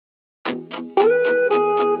I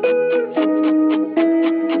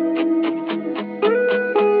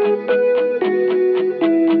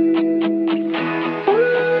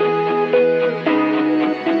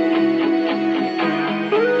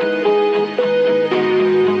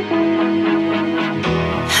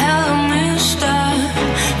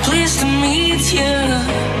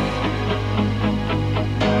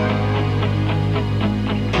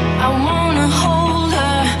wanna hold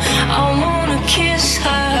her, I wanna kiss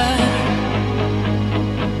her.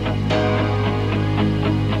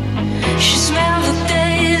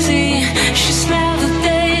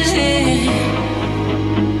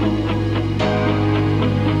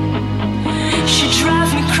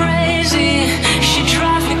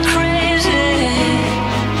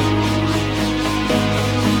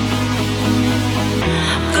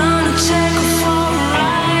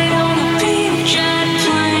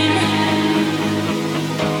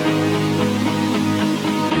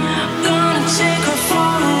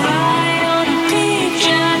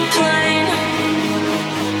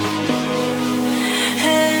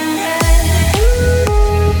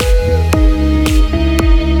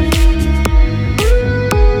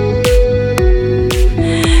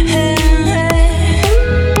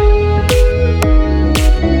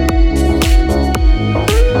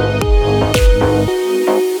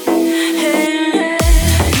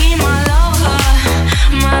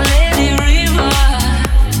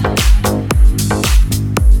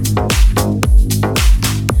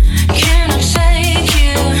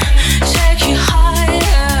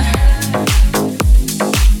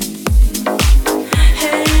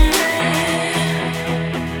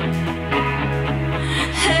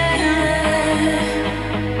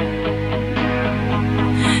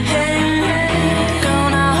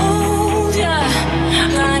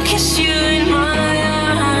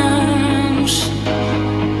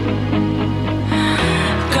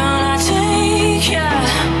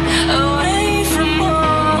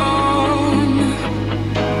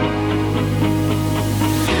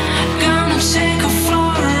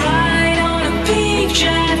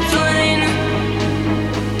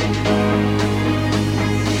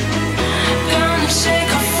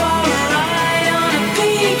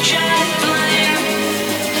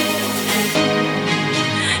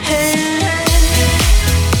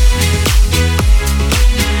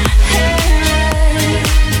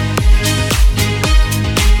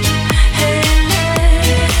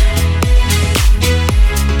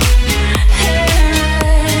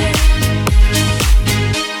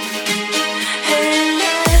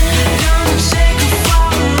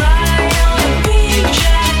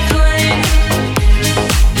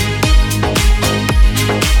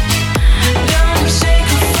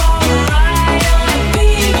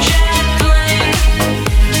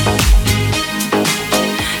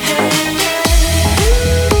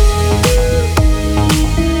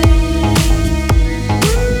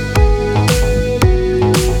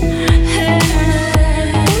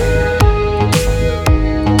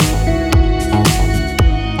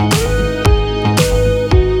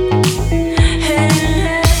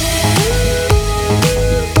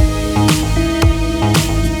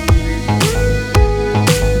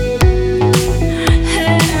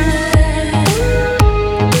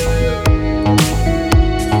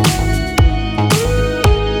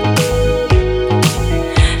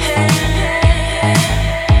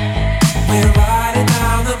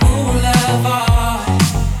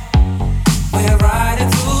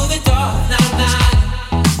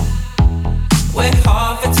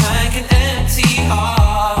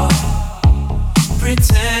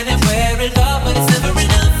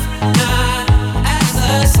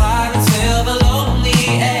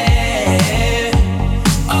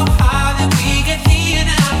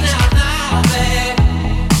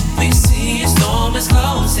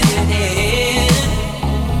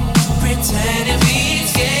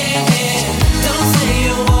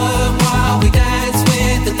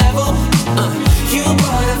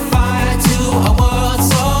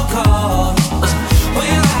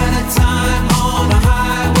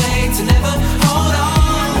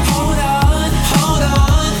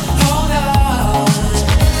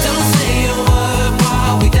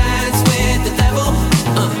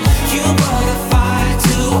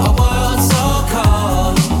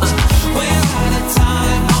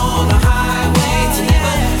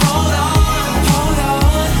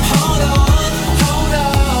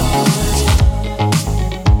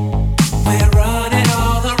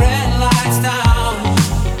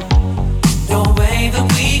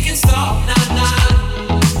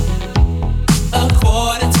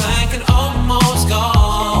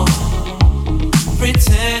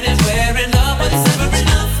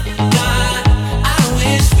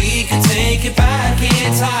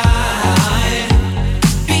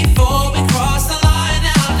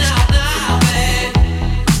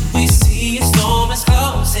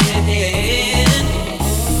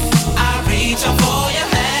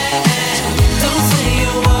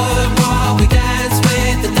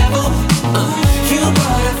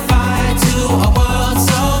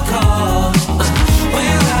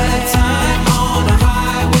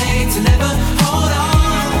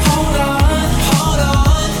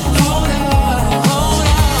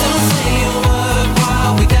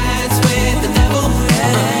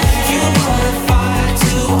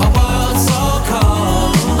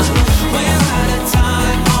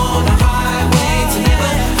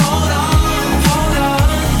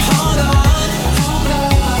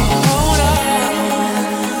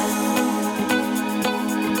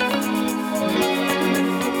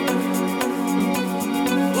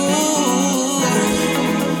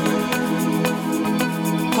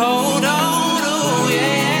 Hold on, oh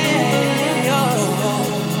yeah, oh.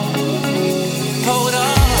 Hold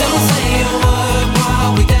on. Don't say a word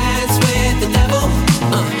while we dance with the devil.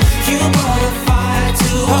 You brought a fire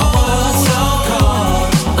to a world so cold.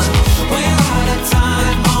 We're out of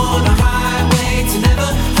time on a highway to never.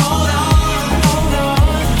 Hold on, hold on,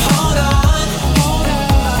 hold on, hold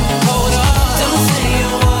on, hold on. Don't say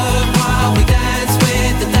a word while we dance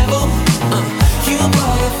with the devil. You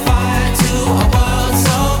brought a fire to a world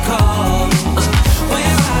so cold.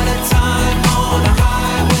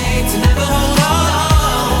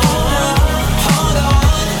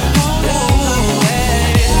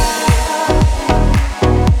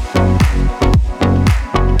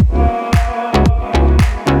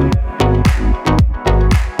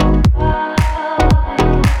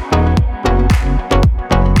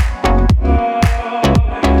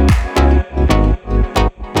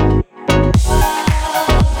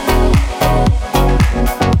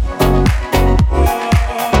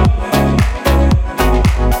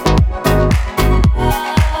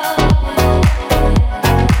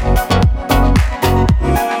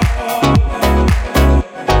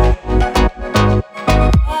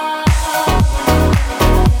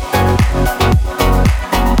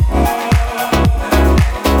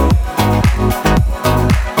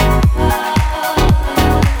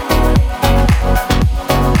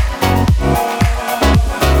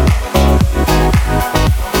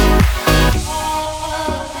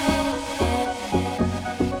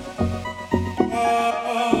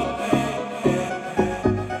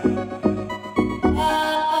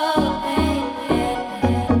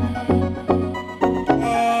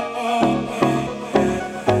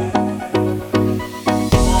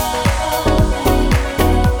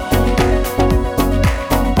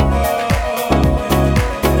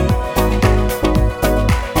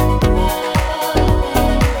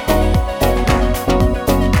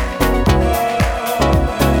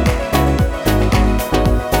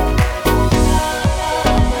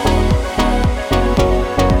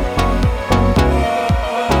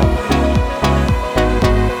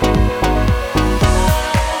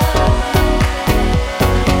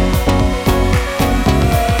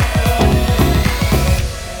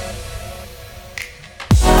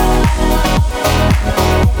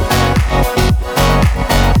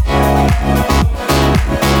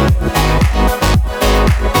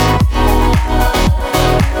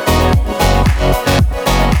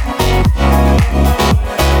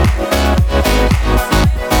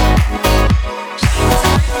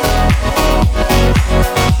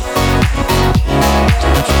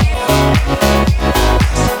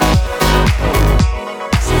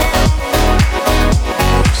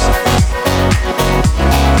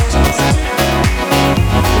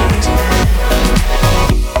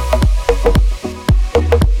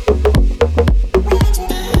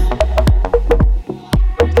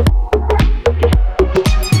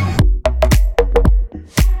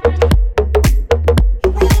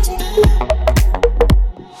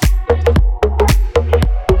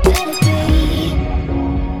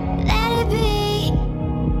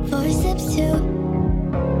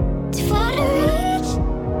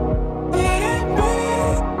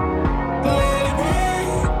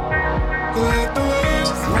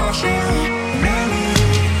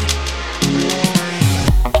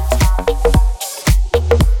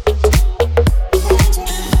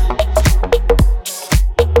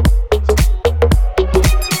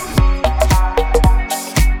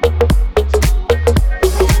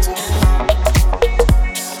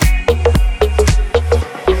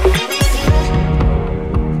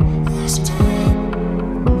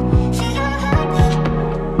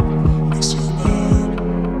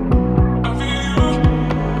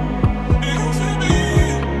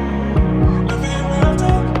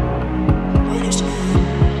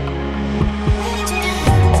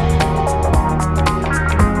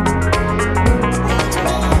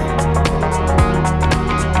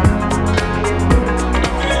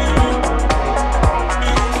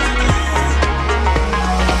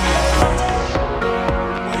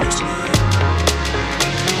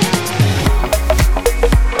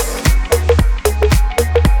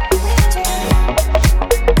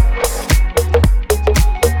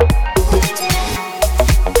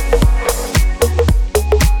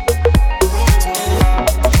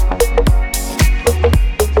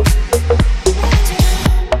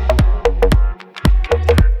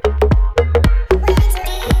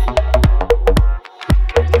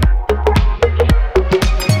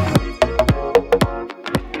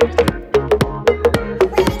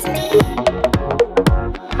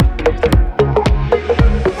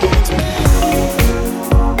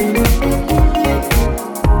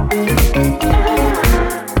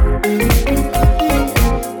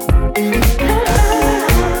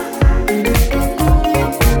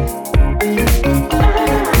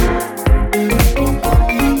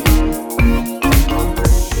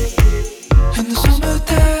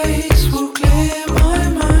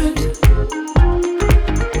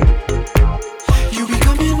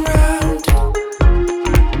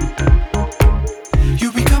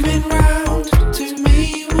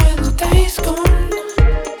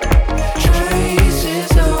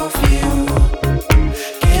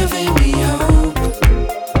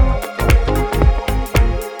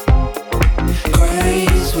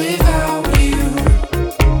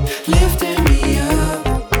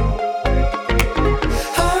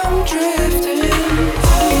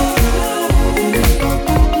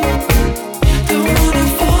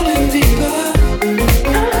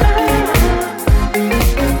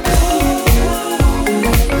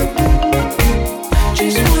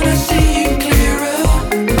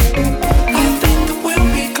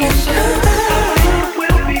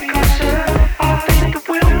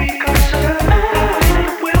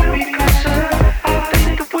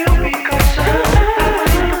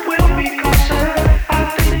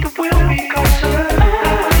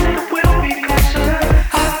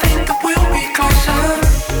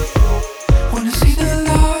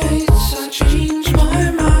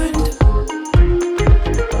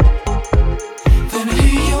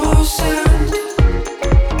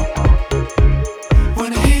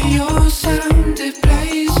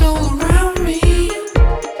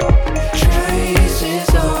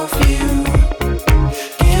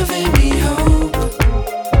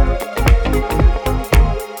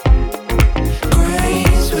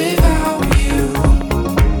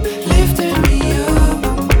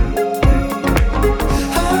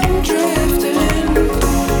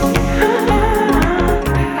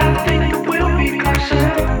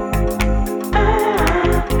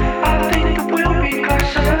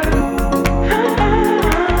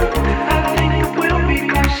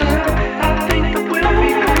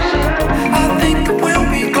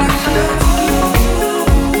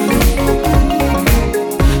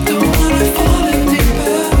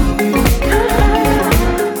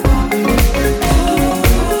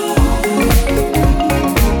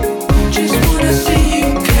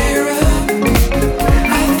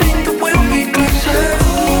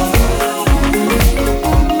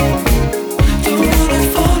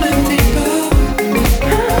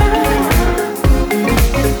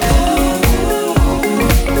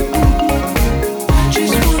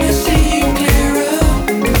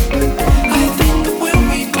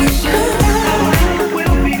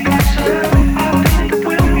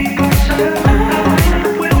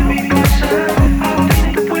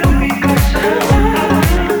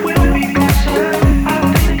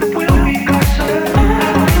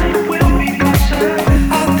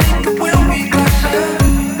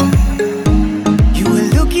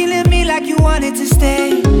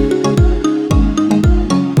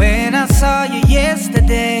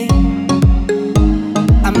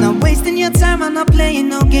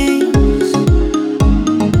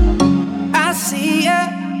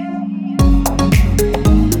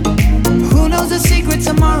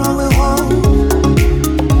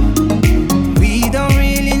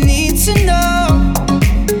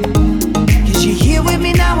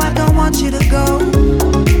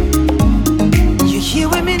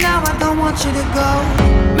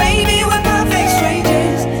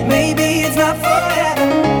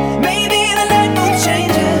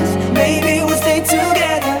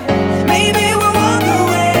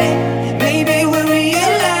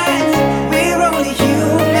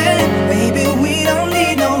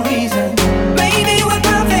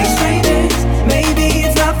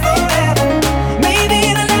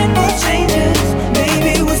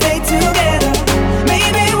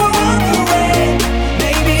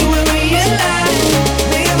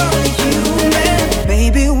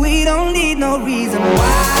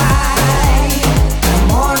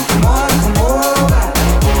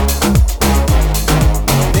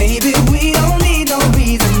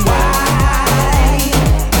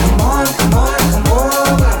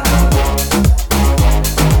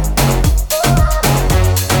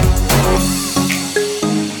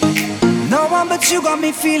 got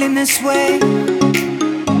me feeling this way.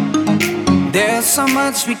 There's so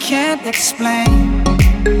much we can't explain.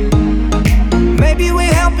 Maybe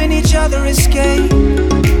we're helping each other escape.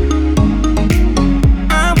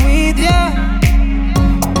 I'm with ya.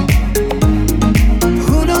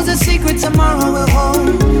 Who knows the secret tomorrow will hold?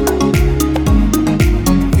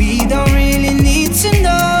 We don't really need to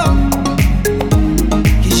know.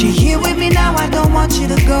 'Cause you're here with me now, I don't want you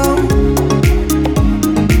to go.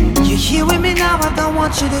 You're here with me now, I don't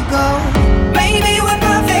want you to go. Maybe we're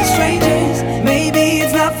perfect strangers. Maybe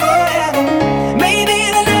it's not forever. Maybe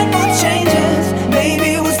the night won't change us. Maybe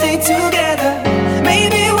we'll stay together.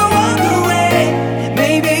 Maybe we'll walk away.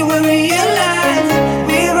 Maybe we'll realize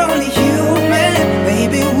we're only human.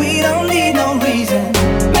 Maybe we don't need no reason.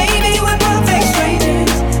 Maybe we're perfect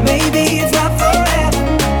strangers. Maybe it's not forever.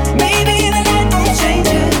 Maybe the night won't change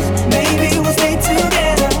us. Maybe we'll stay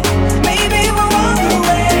together. Maybe we'll walk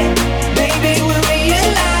away. Maybe we'll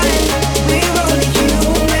realize we're only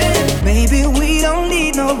human. Maybe we don't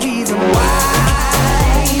need no reason why.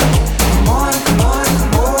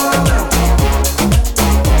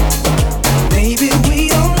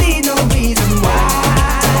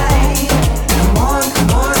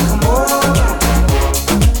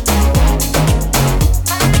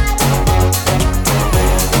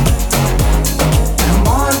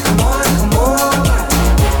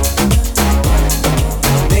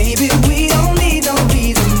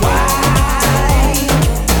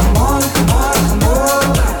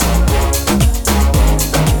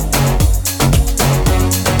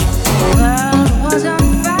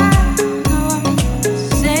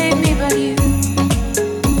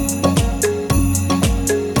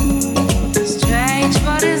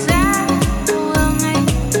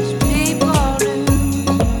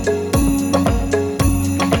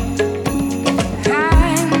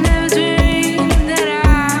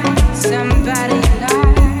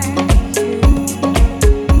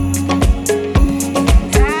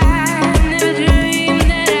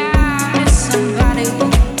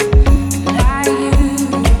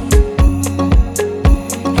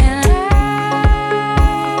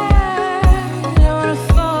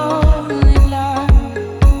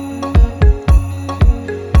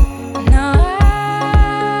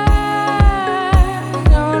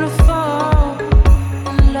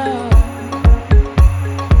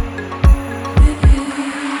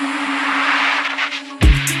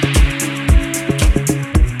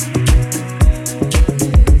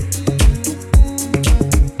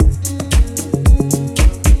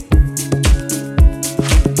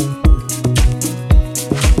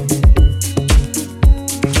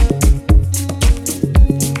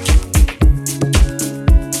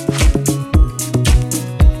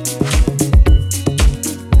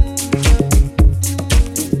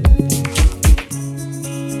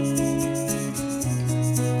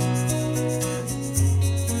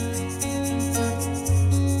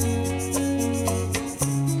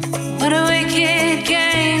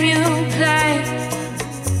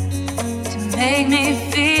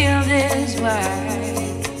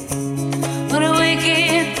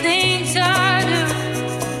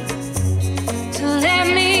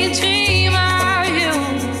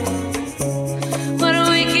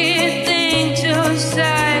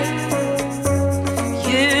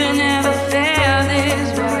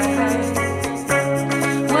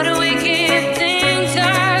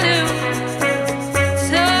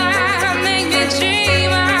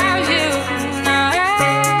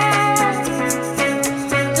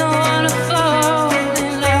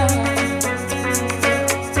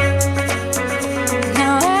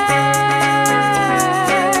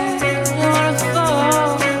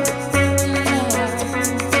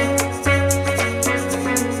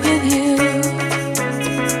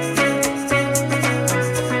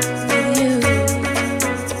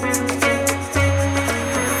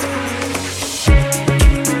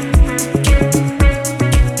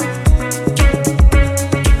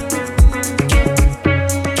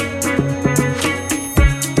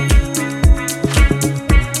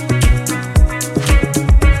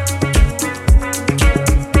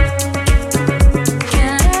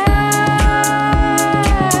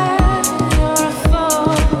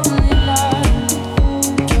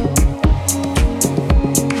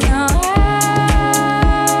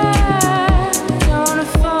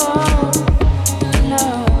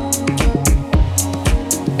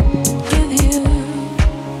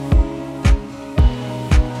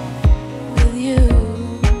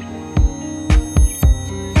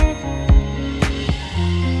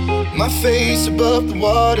 My face above the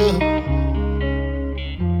water,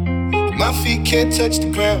 my feet can't touch the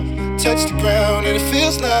ground, and it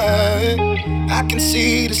feels like I can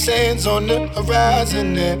see the sands on the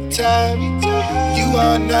horizon every time you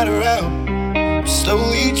are not around. I'm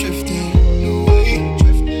slowly drifting away,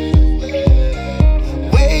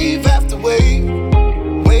 wave after wave,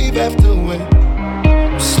 wave after wave.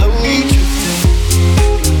 I'm slowly drifting,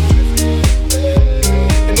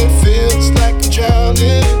 and it feels like I'm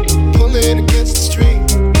drowning, pulling against the stream,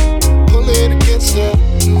 pulling against the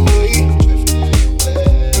wave.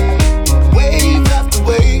 Wave after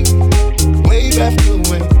wave, wave after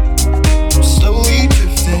wave, I'm slowly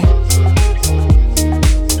drifting.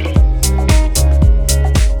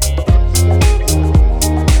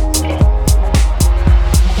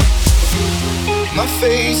 My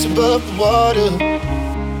face above the water,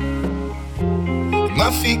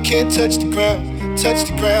 my feet can't touch the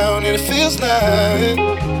ground, and it feels like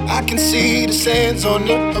I can see the sands on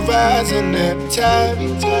the horizon every time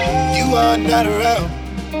you are not around.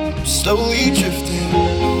 I'm slowly drifting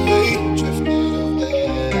away,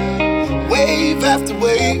 wave after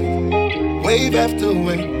wave, wave after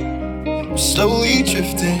wave. I'm slowly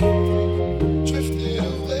drifting away,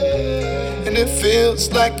 and it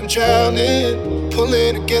feels like I'm drowning,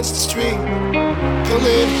 pulling against the stream,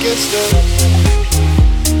 pulling against the.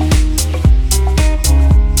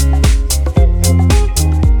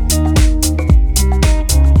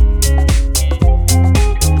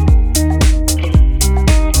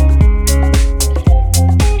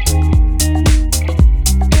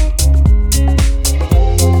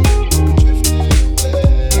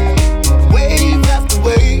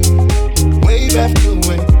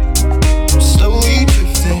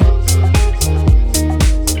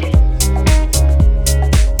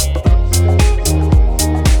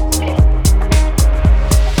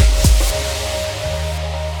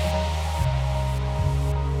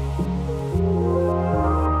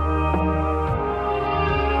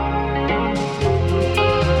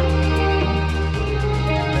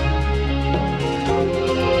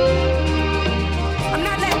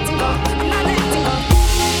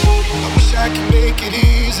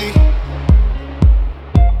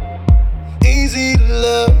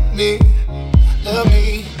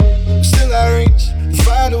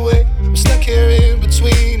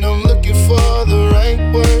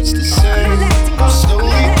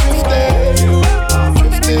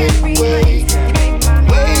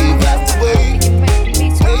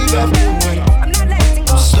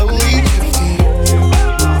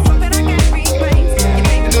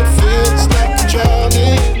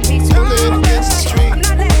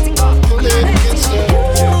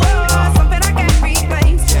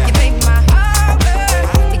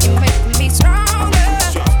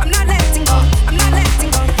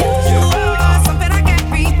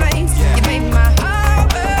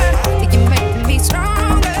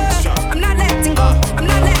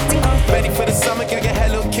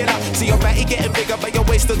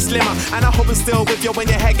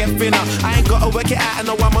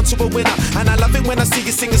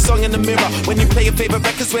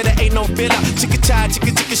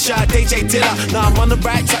 Now I'm on the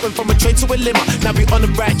right track, went from a train to a limo. Now we on the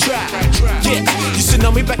right track. Yeah, used to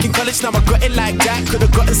know me back in college, now I got it like that.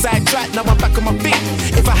 Could've gotten sidetracked, now I'm back on my feet.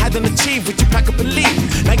 If I hadn't achieved, would you pack up and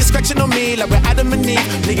leave? Now you're scratching on me like we're Adam and Eve.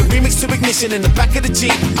 Playing remix to Ignition in the back of the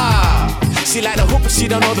Jeep. She like the hoop, but she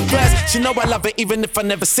don't know the verse. She know I love it even if I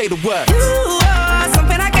never say the word. You are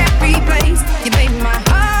something I can't replace. You made my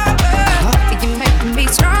heart burn. You make me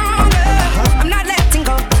stronger. I'm not letting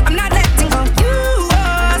go. I'm not letting go. You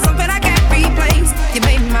are something I can't replace. You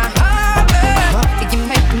made my heart burn. You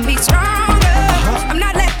make me stronger. I'm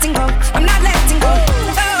not letting go. I'm not letting go.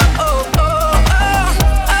 Oh oh oh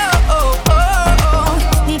oh oh oh oh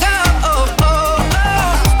oh oh oh.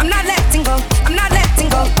 I'm not letting go. I'm not letting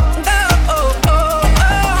go. Oh oh oh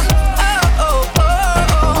oh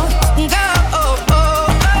oh oh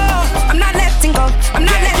oh. I'm not letting go. I'm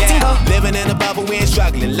not letting go. Living in a bubble, we ain't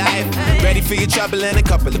struggling life. Ready for your trouble and a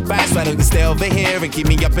couple of bites. Why don't you stay over here and keep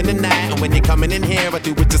me up in the night? And when you're coming in here, I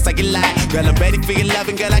do it just like you like. Girl, I'm ready for your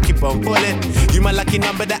loving, girl, I keep on pulling. You my lucky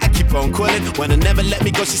number that I keep on calling. Wanna never let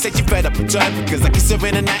me go, she said she fed up with joy. Because I kiss her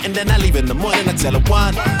in the night and then I leave in the morning. I tell her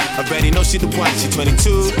one, I already know she the one, she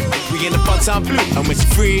 22. We in the fun time blue, and when she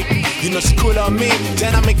free, you know she cool on me.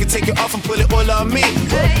 Then I make her take it off and pull it all on me.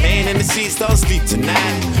 Laying in the seats, don't sleep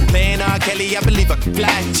tonight. Playing R. Kelly, I believe I can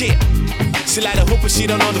fly. Yeah. She like the hoop, but she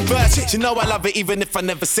don't know the verse. She know I love it even if I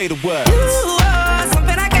never say the word. You are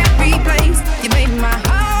something I can't replace. You made my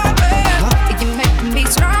heart burn. You make me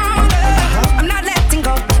stronger. I'm not letting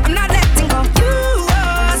go. I'm not letting go. You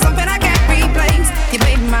are something I can't replace. You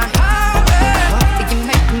made my heart burn. You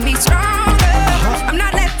make me stronger. I'm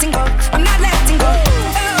not letting go. I'm not letting go.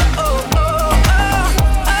 Oh oh oh oh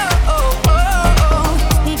oh oh oh.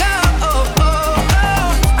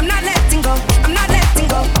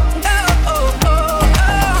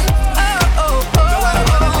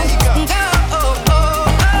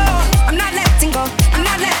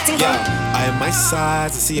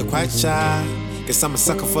 eyes, I see you're quite shy. Guess I'm a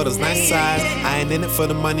sucker for those nice sides. I ain't in it for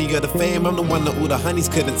the money or the fame. I'm the one that all the honeys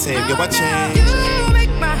couldn't tame. Yo, I changed. You make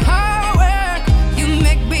my heart work. You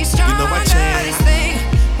make me stronger. You know I changed. This thing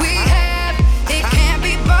we have, it can't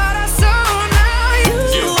be bought or sold. Now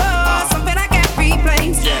you are something I can't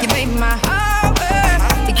replace. You make my heart work.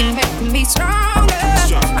 You can make me stronger.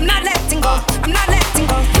 I'm not letting go. I'm not letting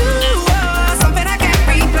go. You are something I can't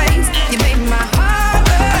replace. You make my heart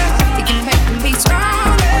work. You can make me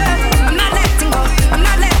stronger. I'm not letting go. I'm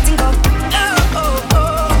not letting go. Oh, oh,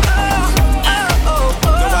 oh, oh, oh, oh,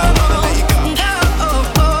 oh. No, I wanna let you go.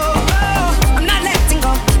 I'm not letting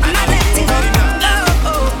go. I'm not letting go. No,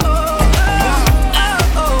 I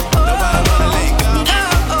wanna let you go.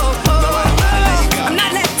 No, I wanna let you go. I'm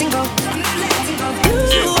not letting go. I'm not letting go.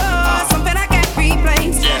 You are something I can't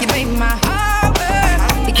replace. You make my heart work.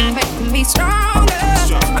 You can make me stronger.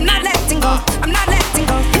 I'm not letting go. I'm not letting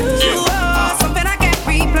go. You are something I can't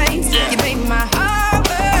replace. You make my heart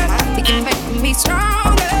work. You can make me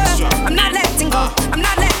stronger. I'm not letting go. I'm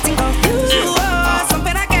not letting go. You are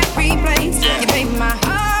something I can't replace. You make my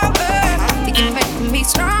heart work. You can make me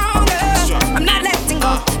stronger. I'm not letting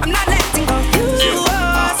go. I'm not letting go. You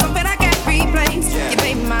are something I can't replace. You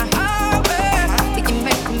make my heart work. You can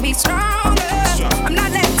make me stronger. I'm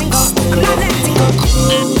not letting go. I'm not letting go.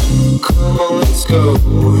 Come on, let's go.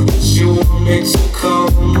 You want me to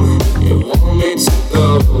come, you want me to go.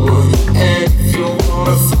 And if you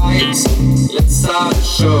wanna fight, let's start the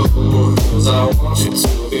show. 'Cause I want you to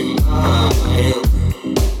be mine.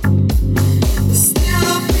 Still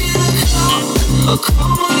up in the club,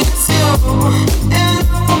 come on, let's go. And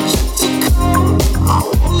I want you to come, I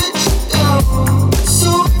won't let you go. So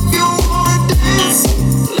if you wanna dance,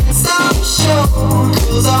 let's start the show.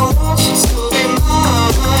 'Cause I want you to be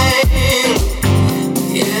mine.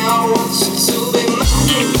 Yeah, I want you to be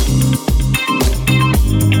mine.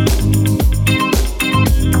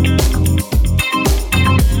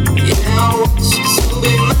 Yeah, I want you to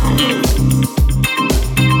be mine.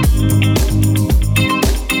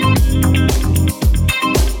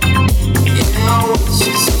 Yeah, I want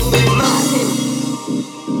you to be mine.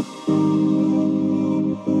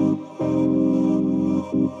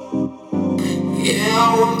 Yeah, I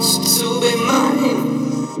want you to be mine.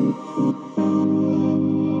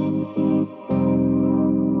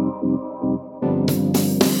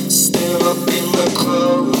 Stand up in the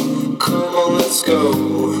club, come on, let's go.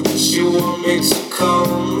 You want me to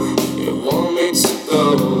come, you want me to go.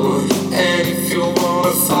 And if you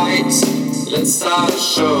wanna fight, let's start a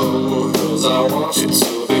show. 'Cause I want you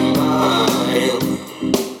to be mine.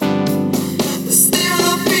 Stand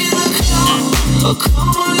up in the club,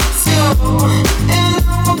 come on, let's go. And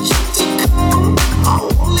I want you to come, I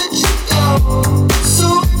won't let you go. So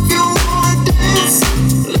if you wanna dance,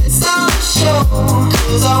 let's start a show.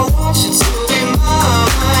 'Cause I want you to be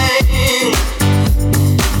mine.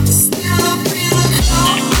 Stand up in the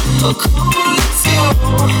club, come on, let's go.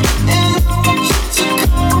 And I want you to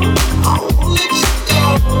come, I won't let you go.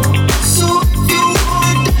 So if you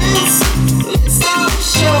wanna dance, let's start a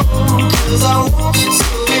show. 'Cause I want you to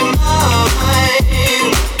be mine.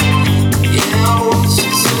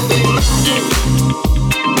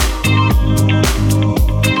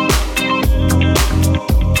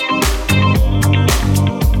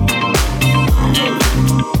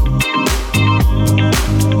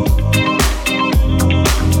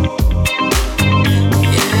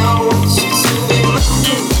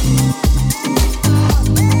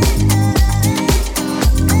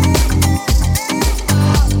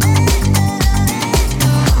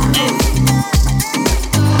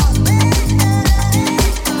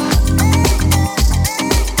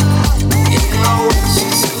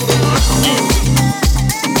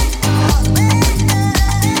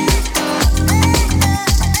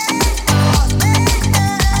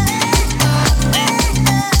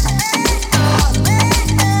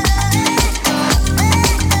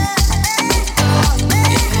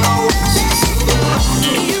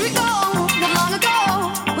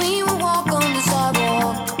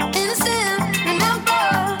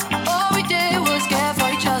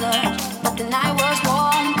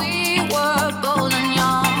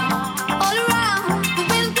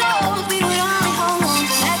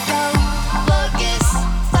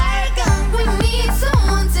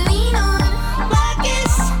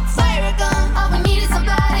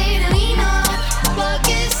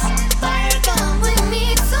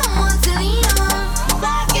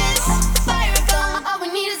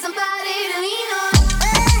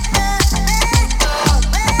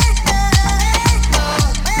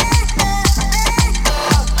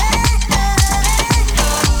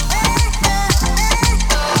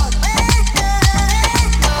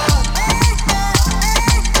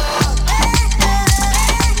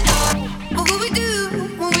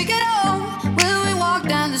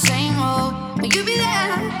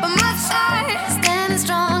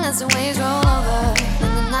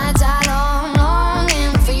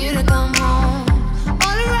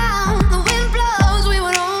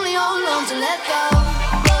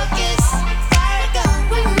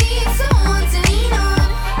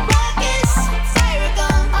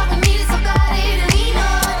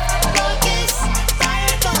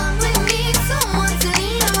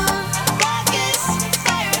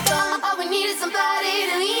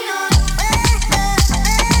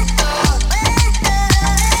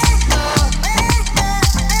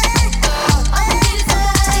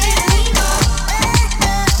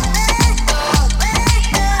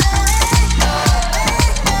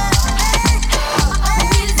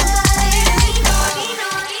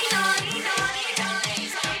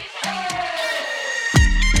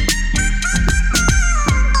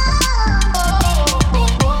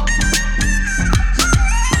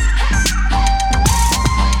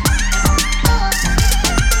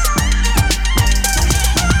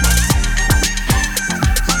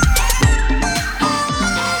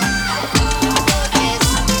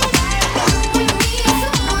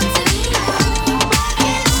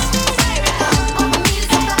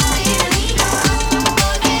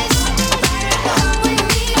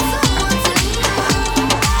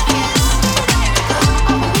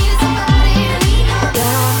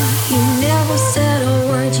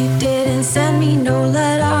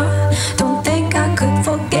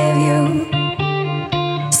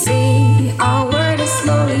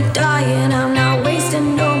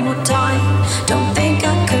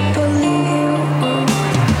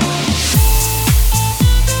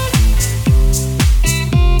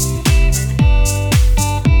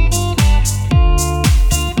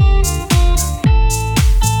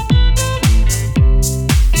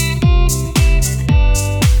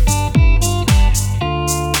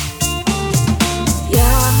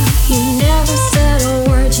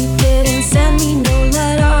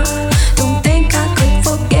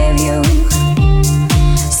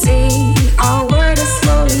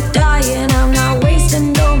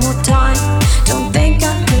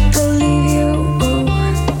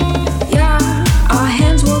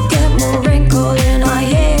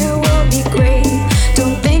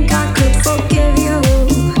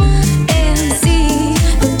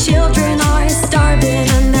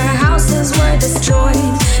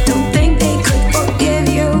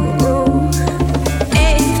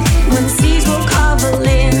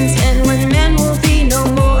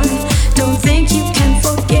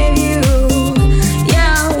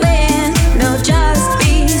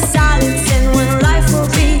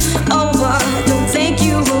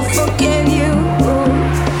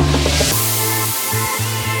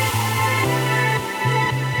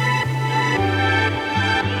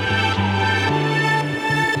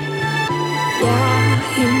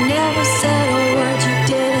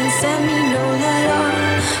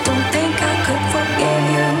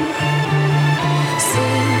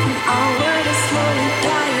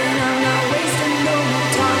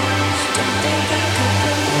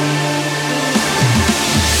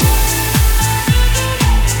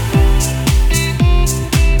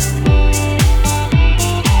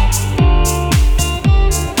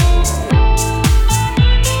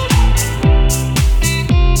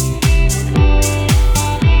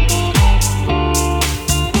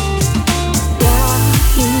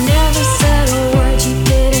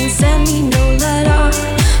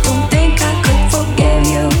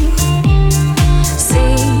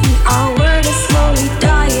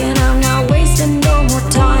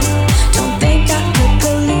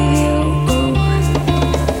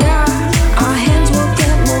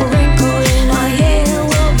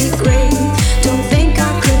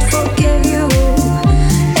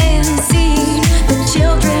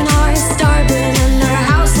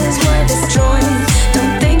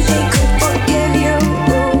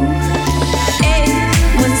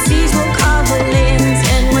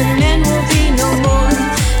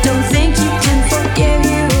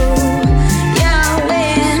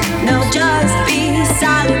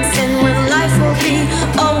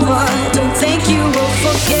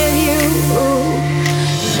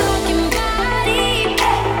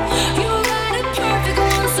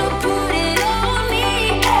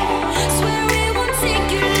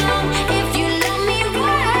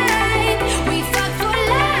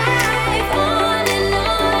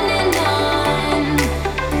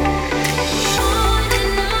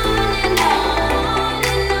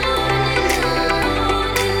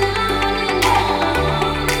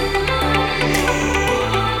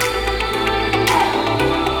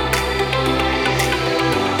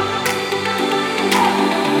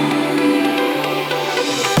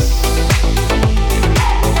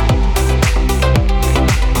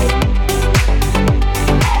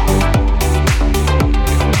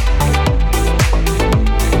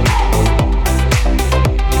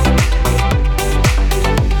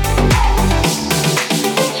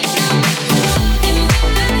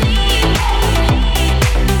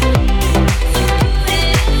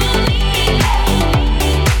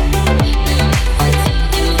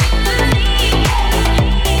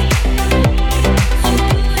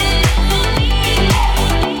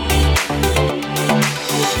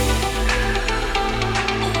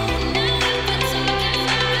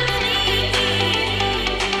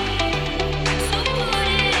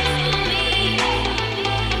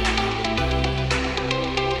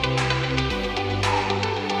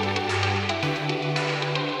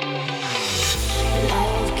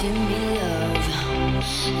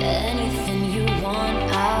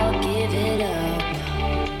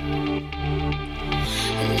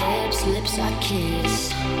 I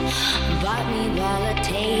kiss. Bite me while I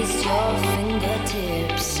taste your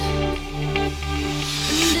fingertips.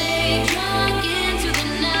 They drunk into the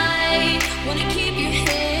night. Wanna keep you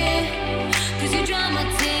here, 'cause you dry my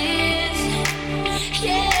tears.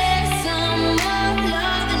 Yes, I'm more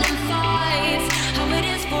love than I'm five. How it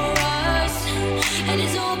is for us, and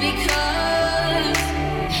it's all because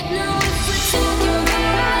now if we're talking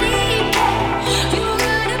body, you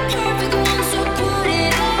got a perfect one, so put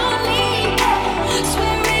it on me.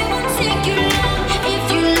 Swear it won't take you long if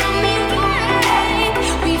you love me right.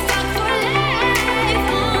 We fuck for life,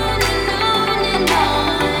 on and on and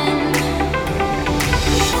on.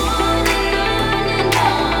 On and on and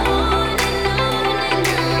on and on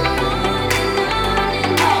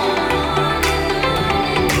and on and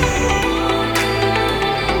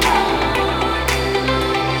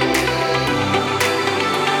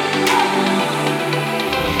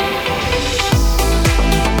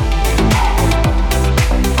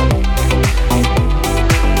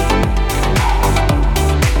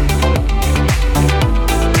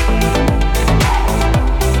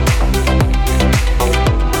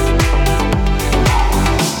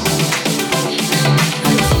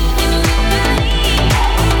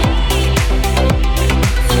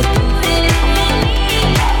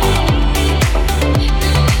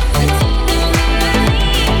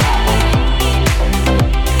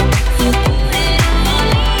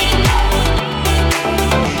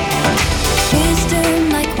wisdom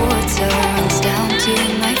like water runs down to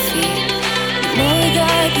my feet. The more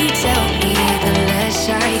that you tell me, the less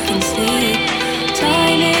I can sleep.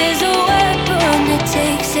 Time is a weapon that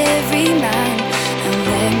takes every man. And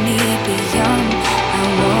let me be young, I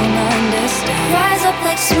won't understand. Rise up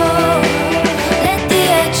like smoke, let the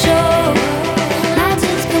edge show.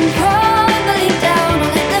 Mountains come crumbling down,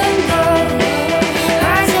 I'll let them go.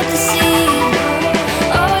 Rise up to sea,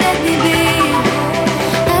 oh let me be.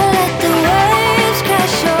 I'll let the waves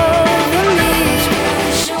crash over me.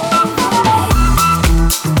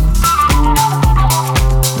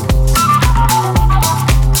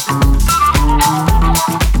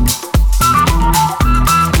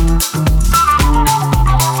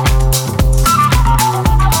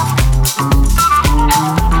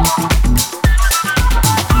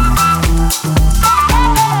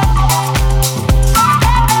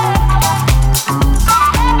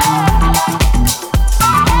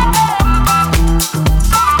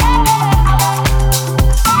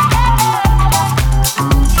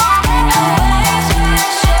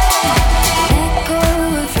 Let go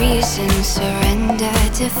of reason, surrender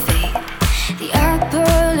to fate. The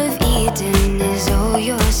apple of Eden is all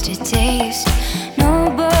yours to taste.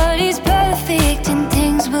 Nobody's perfect and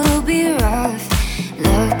things will be rough.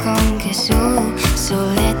 Love conquers all, so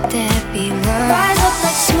let there be love. Rise up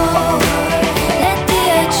like smoke, let the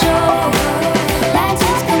edge show.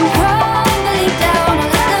 Mountains come crumbling down,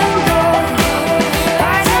 I'll let them go.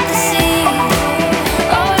 Rise up to sea,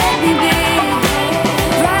 oh let me be.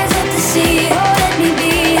 Rise up to sea, oh let me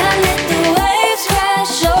be. And let the waves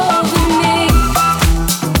crash over me.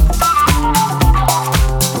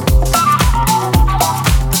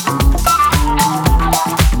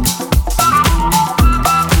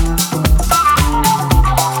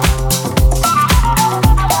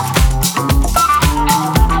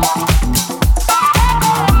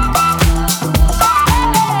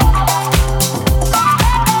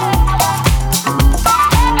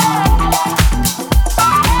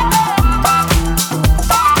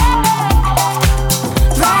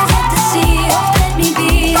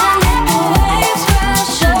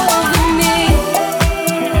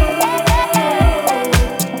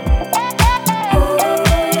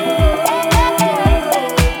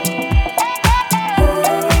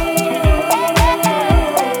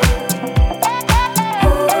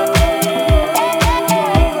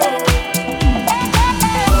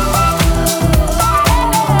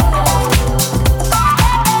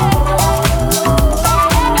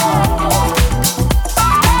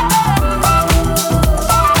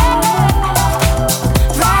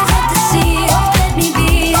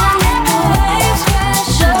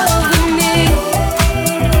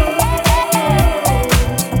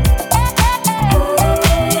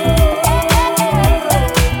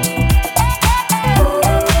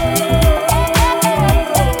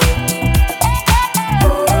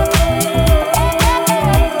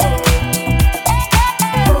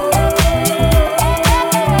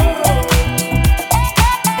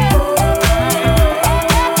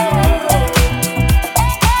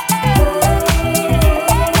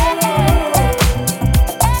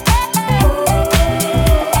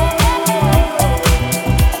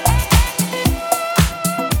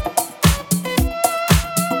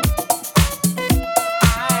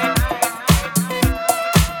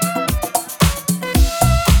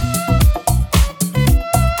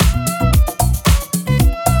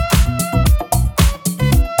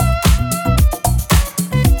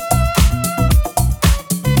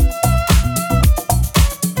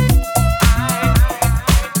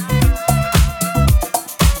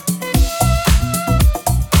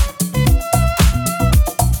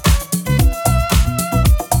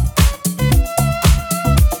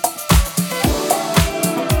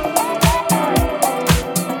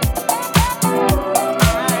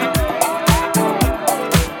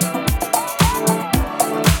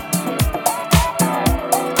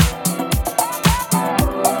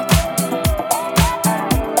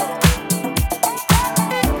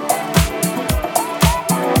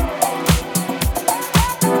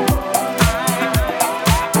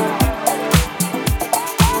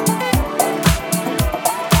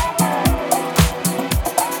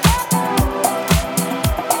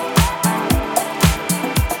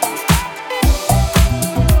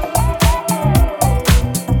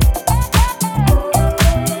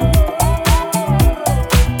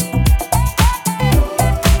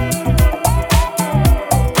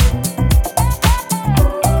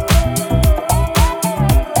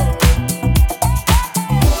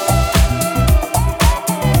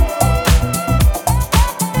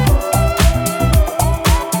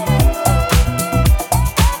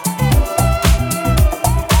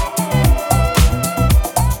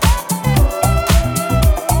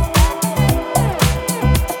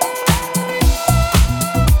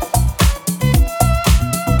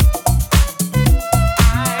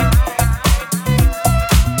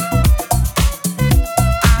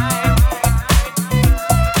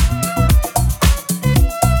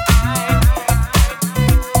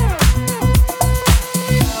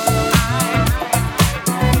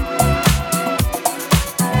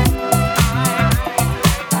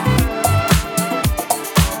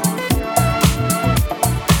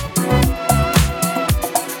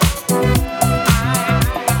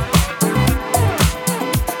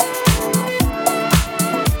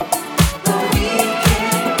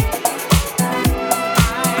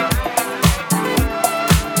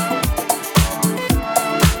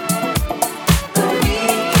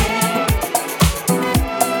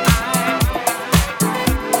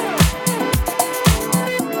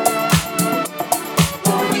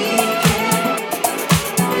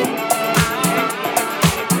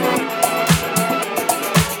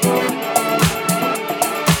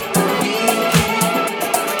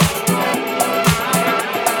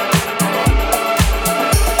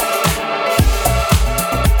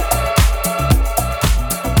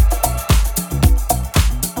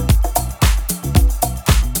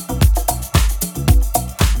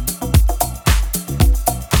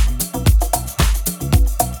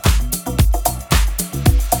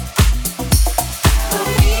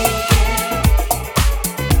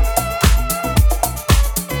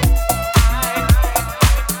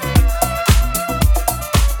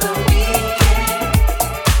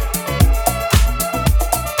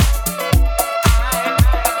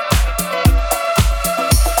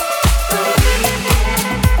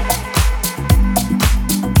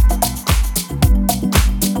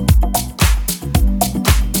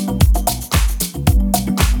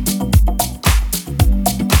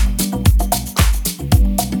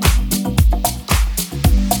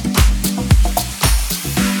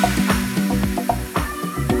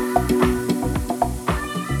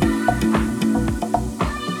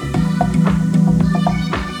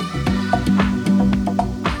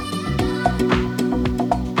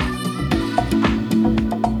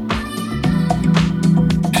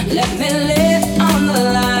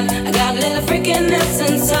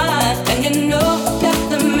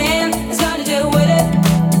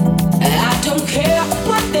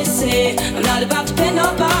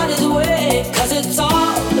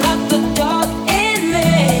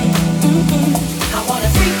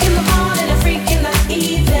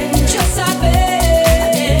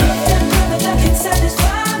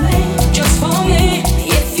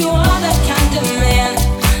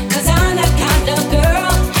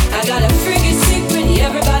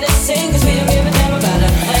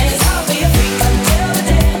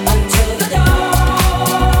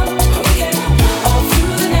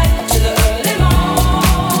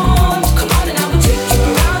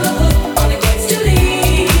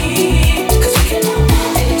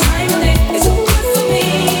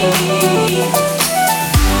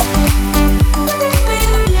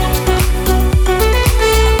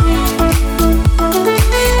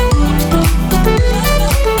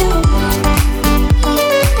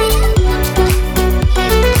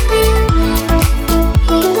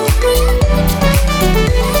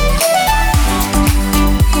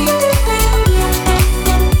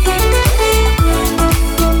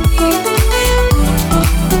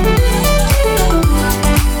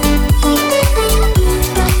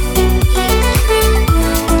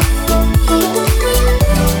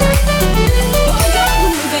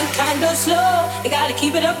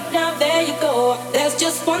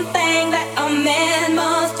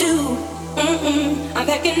 I'm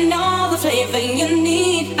packing all the flavor you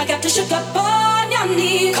need. I got to shook up on your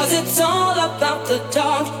knees, 'cause it's all about the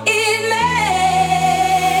dog in me.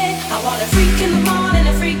 I want a freak in the morning,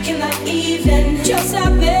 a freak in the evening. Just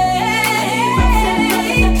like me.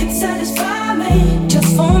 That can satisfy me,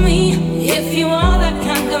 just for me. If you are that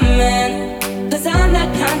kind of man, 'cause I'm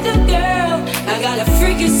that kind of girl. I got a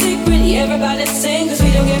freaky secret, everybody sing, 'cause we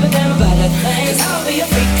don't give a damn about a thing. 'Cause I'll be a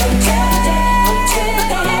freak until the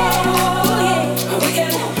dawn. We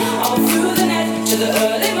can all through the night to the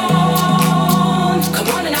early morn. Come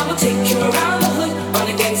on and I will take you around the hood on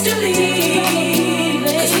a gangster lead.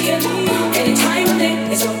 'Cause we can, any time of day,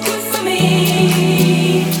 it's all good for me.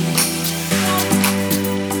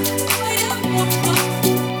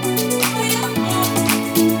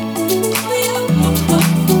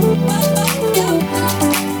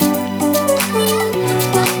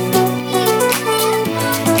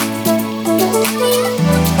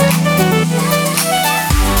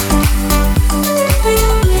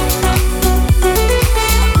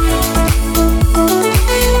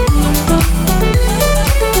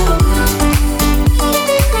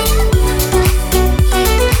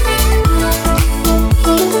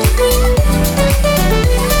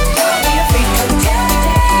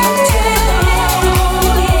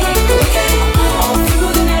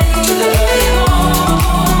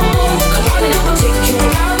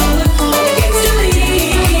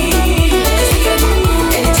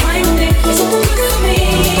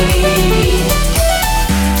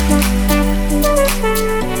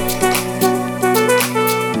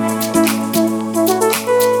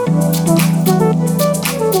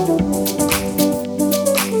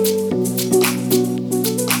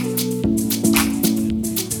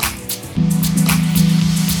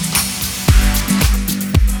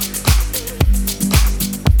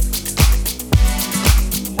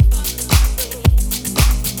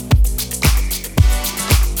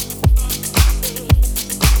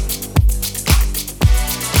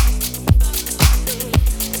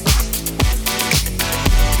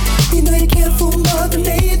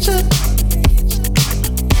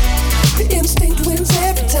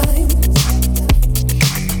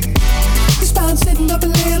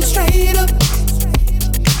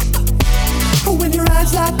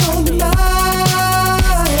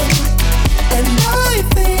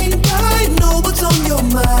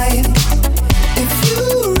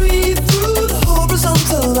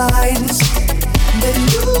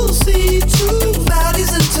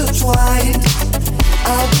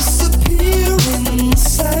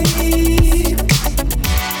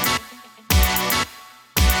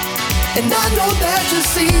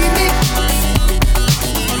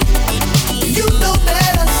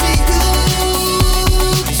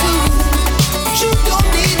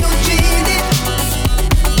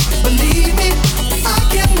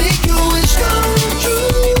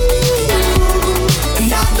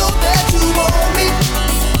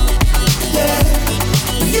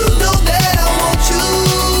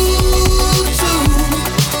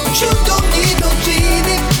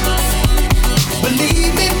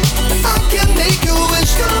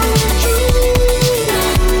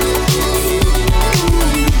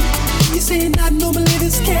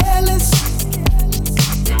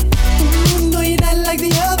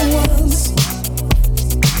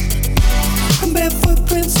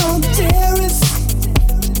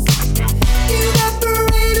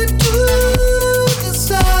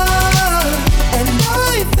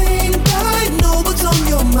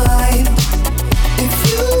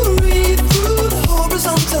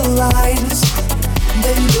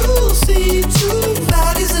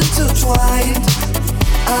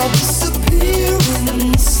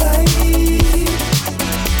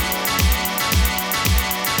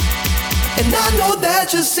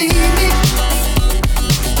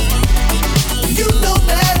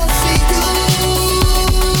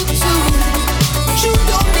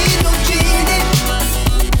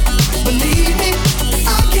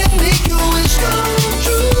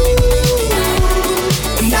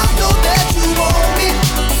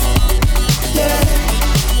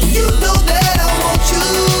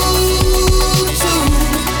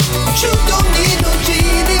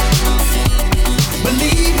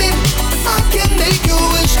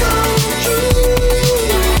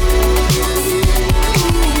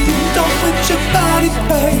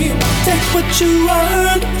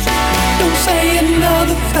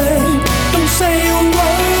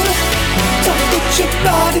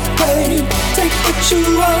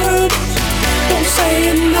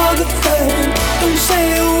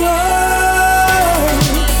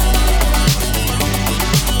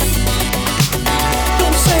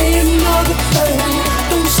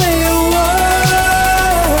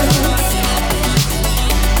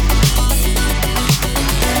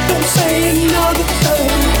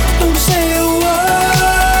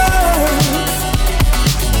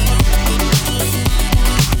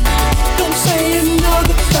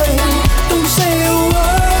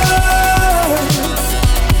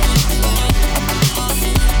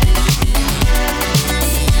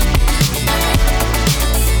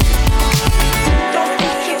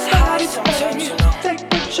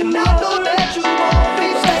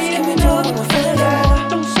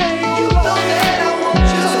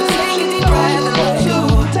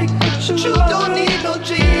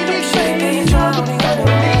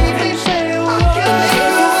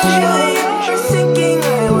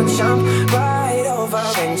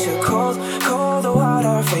 into cold, cold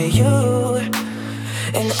water for you.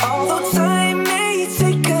 And although time may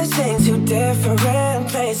take us into different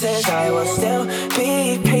places, I will still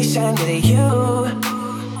be patient with you.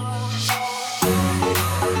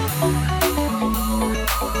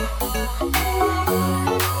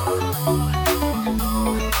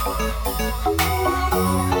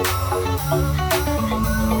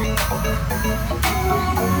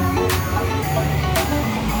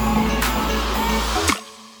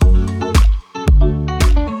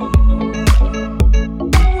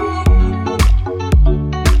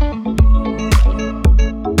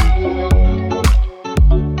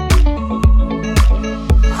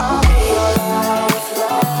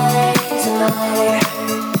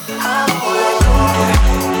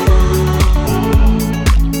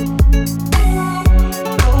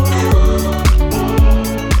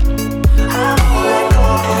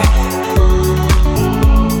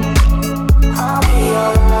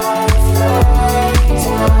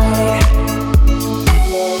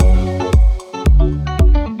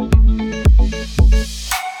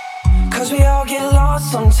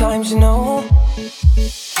 Sometimes, you know,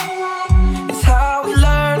 it's how we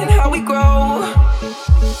learn and how we grow.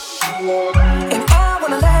 And I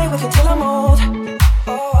wanna lay with you till I'm old.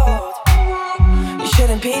 You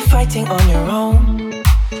shouldn't be fighting on your own.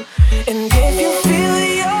 And if you feel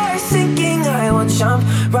you're sinking, I will jump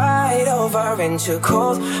right over into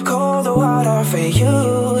cold, cold water for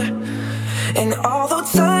you. And although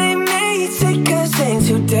time may take us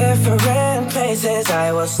into different places,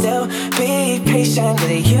 I will still be patient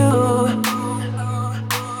with you.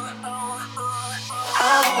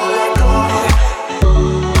 I won't let go.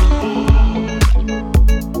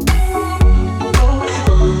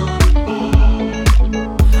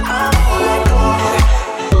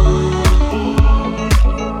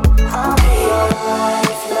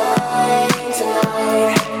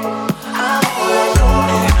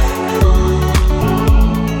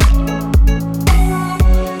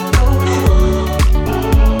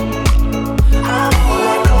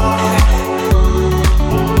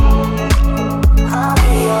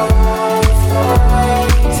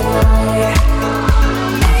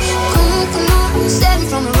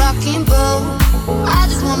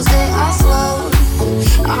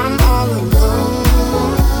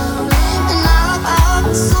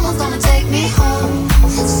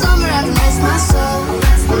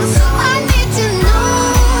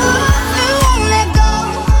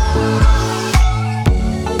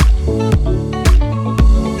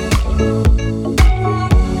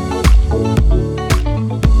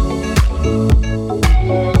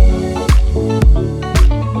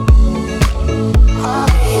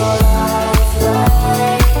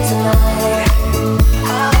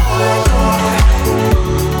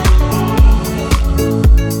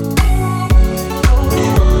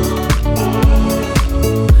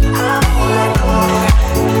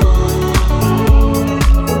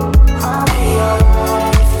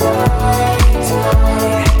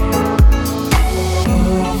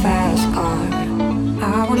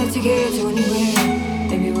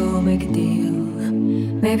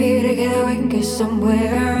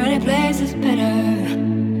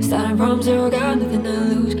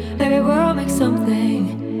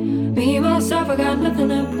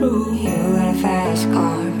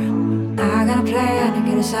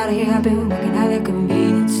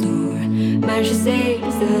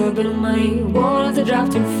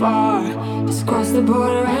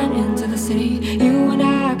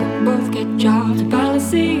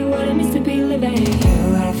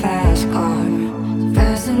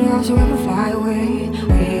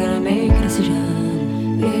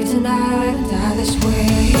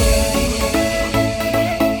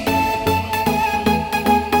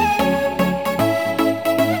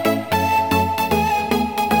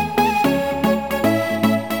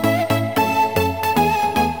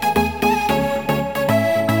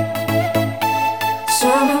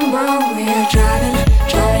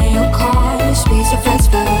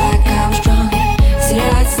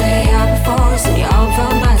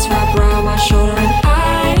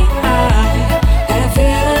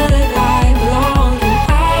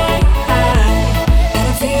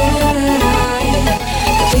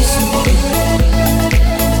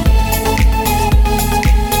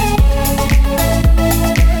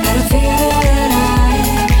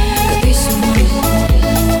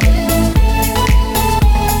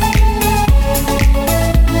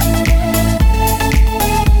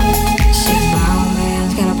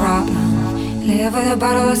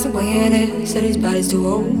 Too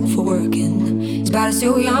old for working. His body's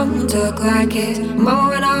too young to look like his mama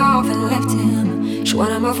went off and left him. She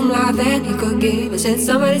wanted more from life than he could give. I said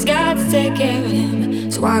somebody's got to take care of him.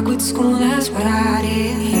 So So I quit school, that's what I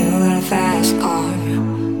did. You got a fast car.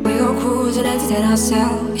 We go cruising, entertain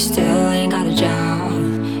ourselves. You still ain't got a job.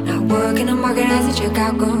 Now work in the market as a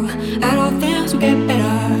checkout girl. And all things will get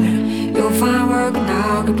better. You'll find work and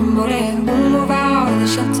I'll get promoted. We'll move out of the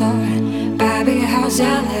shelter. Buy a bigger house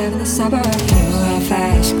and live in the suburbs. You got a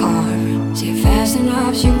fast car. See it fast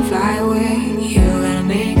enough so you can fly away. You gotta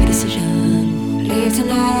make a decision. Leave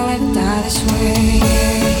tonight or let me die this way.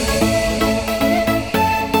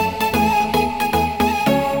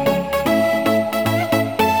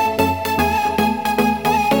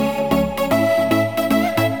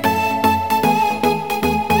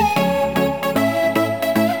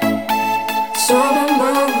 So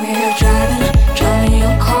remember we were driving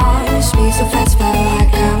your car. You speak so fast, felt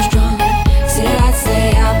like I was drunk. See the lights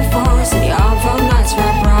stay out before us, and the arm felt nice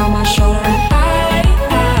wrapped around my shoulder. And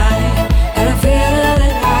I had a feeling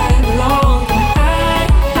that I belonged.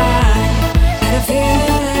 I had a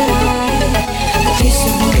feeling that I could be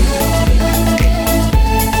someone.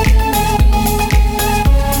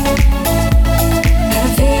 Had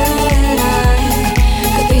a feeling that I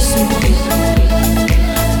could be someone.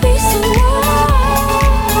 Be someone.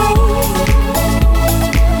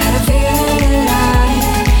 Had a feeling that I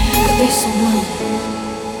could be someone.